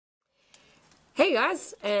Hey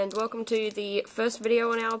guys, and welcome to the first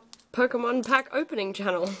video on our Pokemon pack opening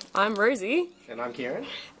channel. I'm Rosie. And I'm Kieran.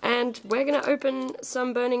 And we're going to open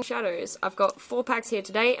some Burning Shadows. I've got 4 packs here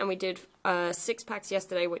today, and we did 6 packs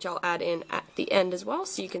yesterday, which I'll add in at the end as well,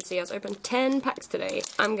 so you can see us open 10 packs today.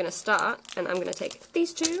 I'm going to start, and I'm going to take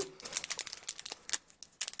these 2.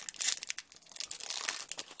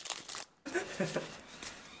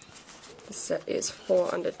 The set is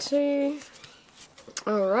 4 under 2.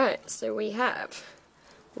 Alright, so we have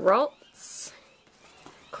Ralts,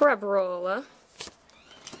 Crabrawler,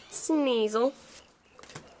 Sneasel,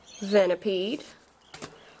 Venipede,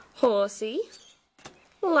 Horsey,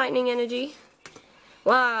 Lightning Energy,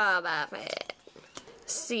 Wobbuffet,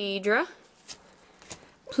 Seadra,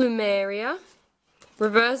 Plumeria,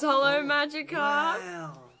 Reverse Hollow Magikarp,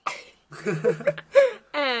 Wow.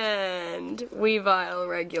 and Weavile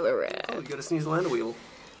Regular Rare. Oh, you got a Sneasel and a Weevil.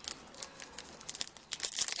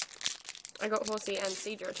 I got Horsey and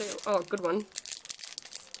Seadra too. Oh, good one.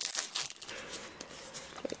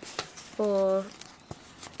 4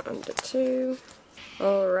 under 2.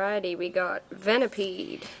 Alrighty, we got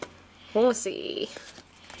Venipede, Horsey,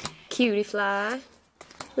 Cutiefly,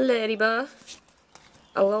 Ladybug,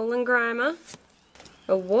 a Alolan Grimer,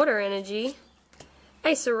 a Water Energy,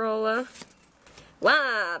 Acerola,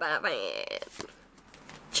 Wobbuffet,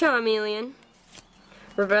 Charmeleon,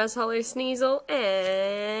 Reverse Hollow Sneasel,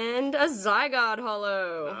 and a Zygarde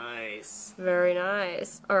Hollow. Nice. Very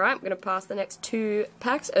nice. Alright, I'm going to pass the next 2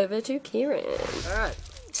 packs over to Kieran. Alright,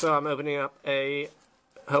 so I'm opening up a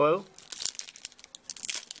Ho-Oh.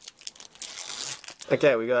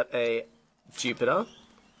 Okay, we got a Jupiter,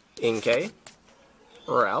 Inkay,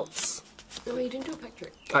 Ralts. Oh, you didn't do a pack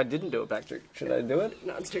trick. I didn't do a pack trick. Should I do it?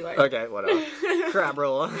 No, it's too late. Okay, whatever.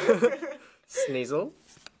 Crabrawler, Sneasel.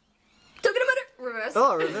 Reverse.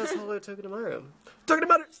 Oh, Reverse Hollow Togedemaru.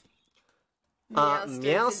 Togedemaru!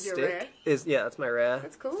 Meowstic is, yeah, that's my rare.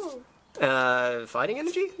 That's cool. Fighting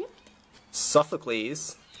Energy? Yeah.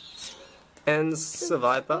 Sophocles. And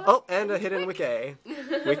Survivor. Oh, and a hidden Wiki.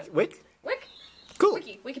 Wick? Cool.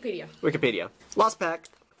 Wikipedia. Wikipedia. Last pack.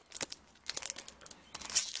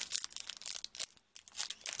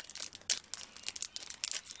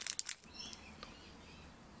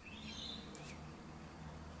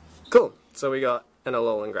 Cool. So we got an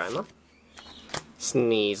Alolan Grimer,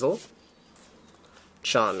 Sneasel,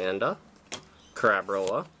 Charmander,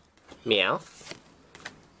 Crabrawler, Meowth,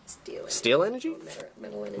 Steel Energy?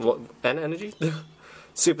 Metal Energy. What, and Energy?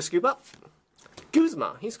 Super Scoop Up,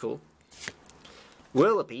 Guzma, he's cool,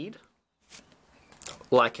 Whirlipede,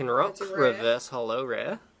 Lycanroc, Reverse Hollow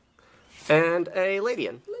Rare, and a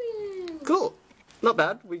Ladian. Cool. Not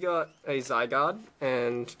bad. We got a Zygarde,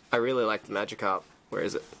 and I really like the Magikarp. Where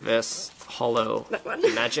is it? Reverse Hollow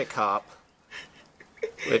Magikarp,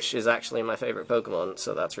 which is actually my favorite Pokemon,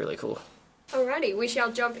 so that's really cool. Alrighty, we shall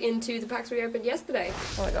jump into the packs we opened yesterday.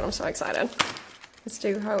 Oh my god, I'm so excited. Let's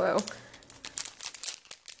do Ho-Oh.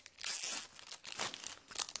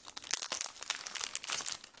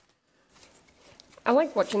 I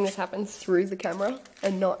like watching this happen through the camera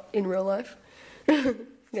and not in real life.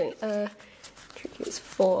 Okay, trick is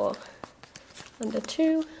 4 under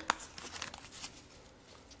 2.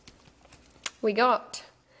 We got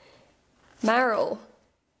Marill,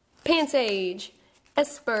 Pansage,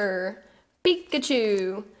 Esper,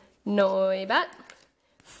 Pikachu, Noibat,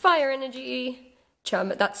 Fire Energy,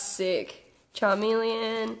 that's sick,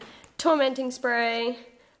 Charmeleon, Tormenting Spray,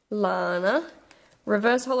 Lana,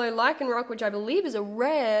 Reverse Hollow Lycanroc, which I believe is a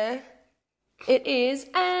rare. It is,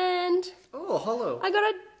 and Oh, Hollow. I got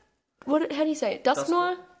a, how do you say it?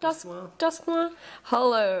 Dusknoir? Dusknoir.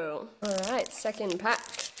 Hollow. Alright, second pack.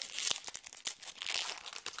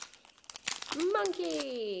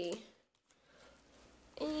 Monkey!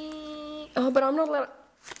 Oh, but I'm not allowed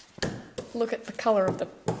to look at the colour of the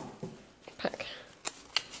pack.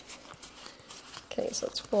 Okay, so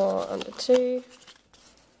it's 4 under 2.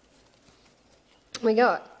 We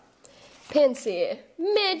got Pinsir,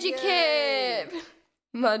 Magikarp,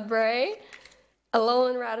 Mudbray,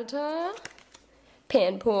 Alolan Rattata,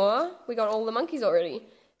 Panpour. We got all the monkeys already.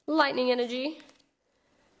 Lightning Energy,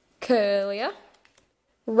 Curlier,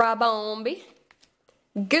 Rabombi,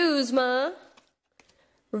 Guzma,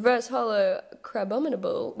 Reverse Hollow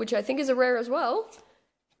Crabominable, which I think is a rare as well,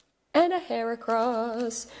 and a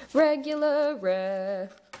Heracross, regular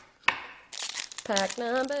rare. Pack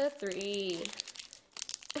number 3.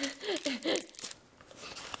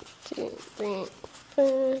 2, 3,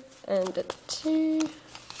 4, and a 2.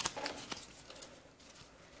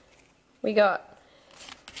 We got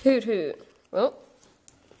Hoot Hoot, well,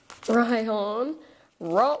 Rhyhorn,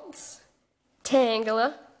 Ralts,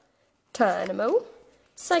 Tangela, Dynamo,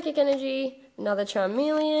 Psychic Energy, another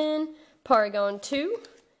Charmeleon, Porygon 2,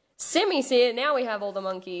 Semi-Seer, now we have all the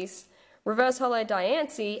monkeys, Reverse Holo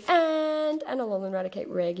Diancie, and an Alolan Raticate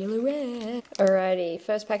regular rare. Alrighty,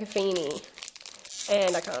 first pack of Feeny.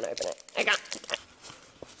 And I can't open it. I can't.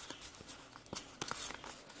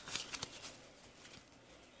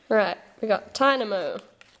 Right, we got Dynamo,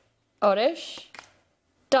 Oddish,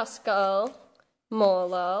 Duskull,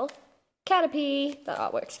 Morlul, Caterpie, that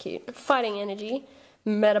artwork's cute, Fighting Energy,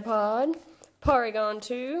 Metapod, Porygon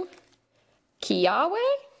 2, Kiawe,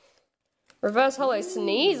 Reverse Holo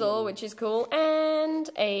Sneasel, which is cool, and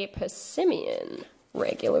a Persimmon,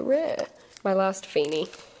 regular rare. My last Feeny.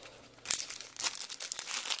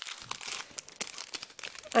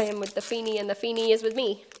 I am with the Feeny and the Feeny is with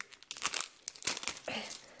me.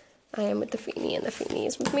 I am with the Feeny and the Feeny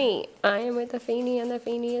is with me. I am with the Feeny and the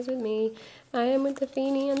Feeny is with me. I am with the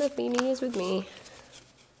Feeny and the Feeny is with me.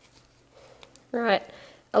 Right.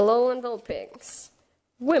 Alolan Vulpix.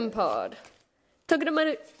 Wimpod.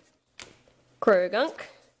 Togedemaru. Krogunk.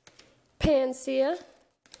 Pansear.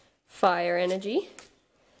 Fire Energy.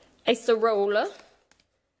 Acerola.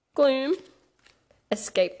 Gloom.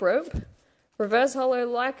 Escape Rope. Reverse Holo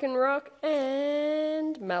Lycanroc.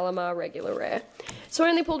 And Malamar regular rare. So I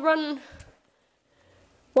only pulled one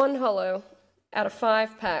holo out of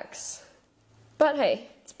 5 packs. But hey,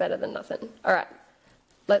 it's better than nothing. Alright,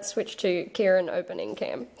 let's switch to Kieran opening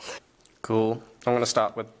cam. Cool. I'm going to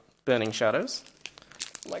start with Burning Shadows.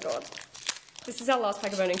 Oh my god. This is our last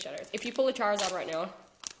pack of Burning Shadows. If you pull a Charizard right now...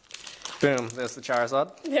 Boom, there's the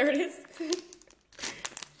Charizard. There it is.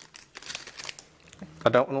 I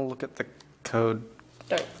don't want to look at the code.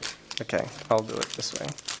 Don't. Okay, I'll do it this way.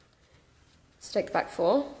 So take the back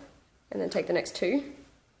 4, and then take the next 2,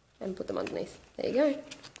 and put them underneath. There you go.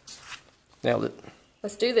 Nailed it.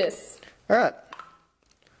 Let's do this. Alright.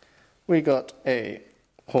 We got a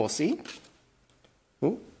Horsey.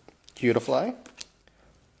 Ooh. Cutiefly.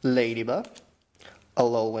 Ladybug.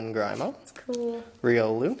 Alolan Grimer. It's cool.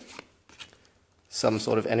 Riolu. Some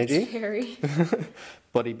sort of energy. Scary.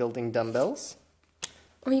 Bodybuilding dumbbells.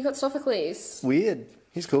 Oh, you got Sophocles. Weird.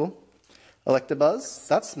 He's cool. Electabuzz.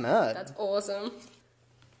 That's mad. That's awesome.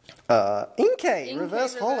 Inkay.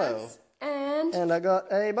 Reverse Holo. And I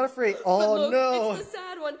got a Butterfree. Oh look, no! It's the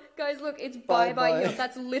sad one. Guys, look, it's bye-bye.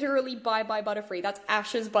 That's literally bye-bye Butterfree. That's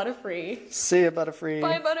Ash's Butterfree. See ya, Butterfree.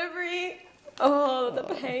 Bye, Butterfree. Oh, the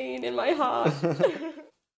pain in my heart.